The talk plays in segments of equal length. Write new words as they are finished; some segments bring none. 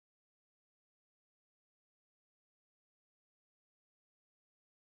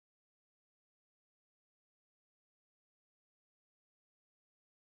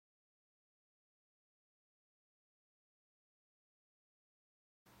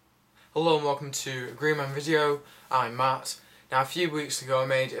Hello and welcome to WMV. I'm Matt. Now a few weeks ago I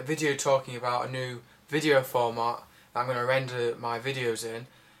made a video talking about a new video format that I'm going to render my videos in.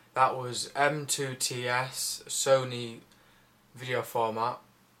 That was M2TS Sony video format.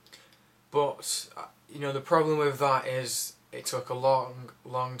 But the problem with that is it took a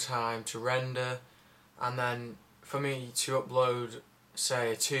long time to render, and then for me to upload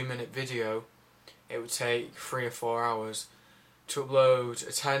say a 2-minute video it would take 3 or 4 hours. To upload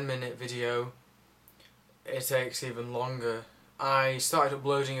a 10-minute video it takes even longer. I started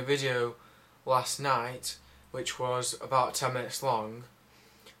uploading a video last night which was about 10 minutes long,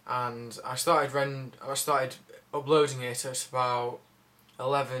 and I started uploading it at about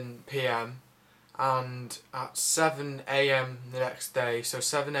 11 PM, and at 7 AM the next day, so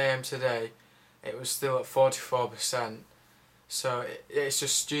 7 AM today, it was still at 44%. So it's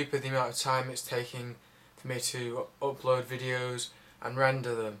just stupid the amount of time it's taking for me to upload videos and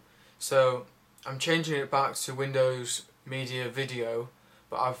render them. So I'm changing it back to Windows Media Video,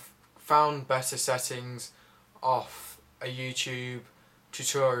 but I've found better settings off a YouTube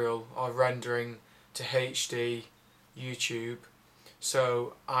tutorial of rendering to HD YouTube.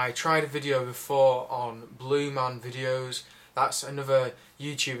 So I tried a video before on Blue Man Videos. That's another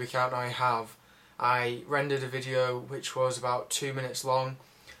YouTube account I have. I rendered a video which was about 2 minutes long,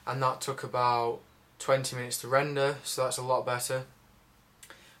 and that took about 20 minutes to render, so that's a lot better.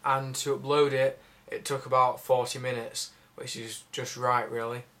 And to upload it, it took about 40 minutes, which is just right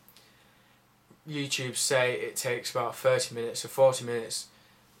really. YouTube say it takes about 30 minutes, so 40 minutes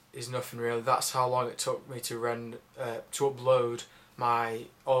is nothing really. That's how long it took me to upload my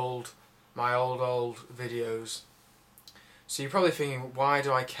old videos. So you're probably thinking, why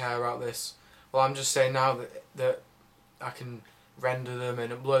do I care about this? Well, I'm just saying now that I can render them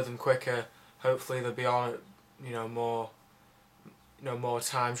and upload them quicker. Hopefully they'll be on more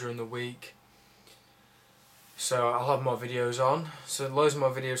times during the week. So I'll have more videos on. So loads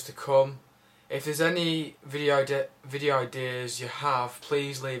more videos to come. If there's any video ideas you have,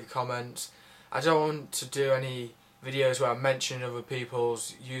 please leave comments. I don't want to do any videos where I'm mentioning other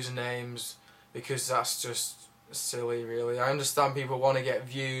people's usernames, because that's just silly really. I understand people want to get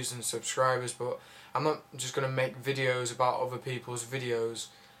views and subscribers, but I'm not just going to make videos about other people's videos.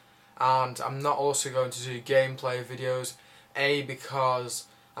 And I'm not also going to do gameplay videos, A, because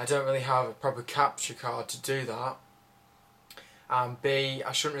I don't really have a proper capture card to do that, and B,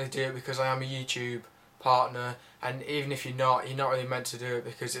 I shouldn't really do it because I am a YouTube partner, and even if you're not really meant to do it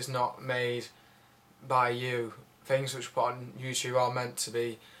because it's not made by you. Things which put on YouTube are meant to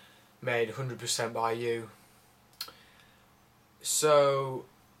be made 100% by you. So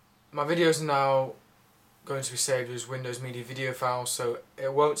my videos are now going to be saved as Windows Media Video files, so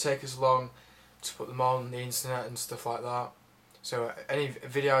it won't take as long to put them on the internet and stuff like that. So any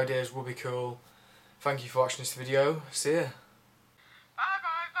video ideas will be cool. Thank you for watching this video. See ya.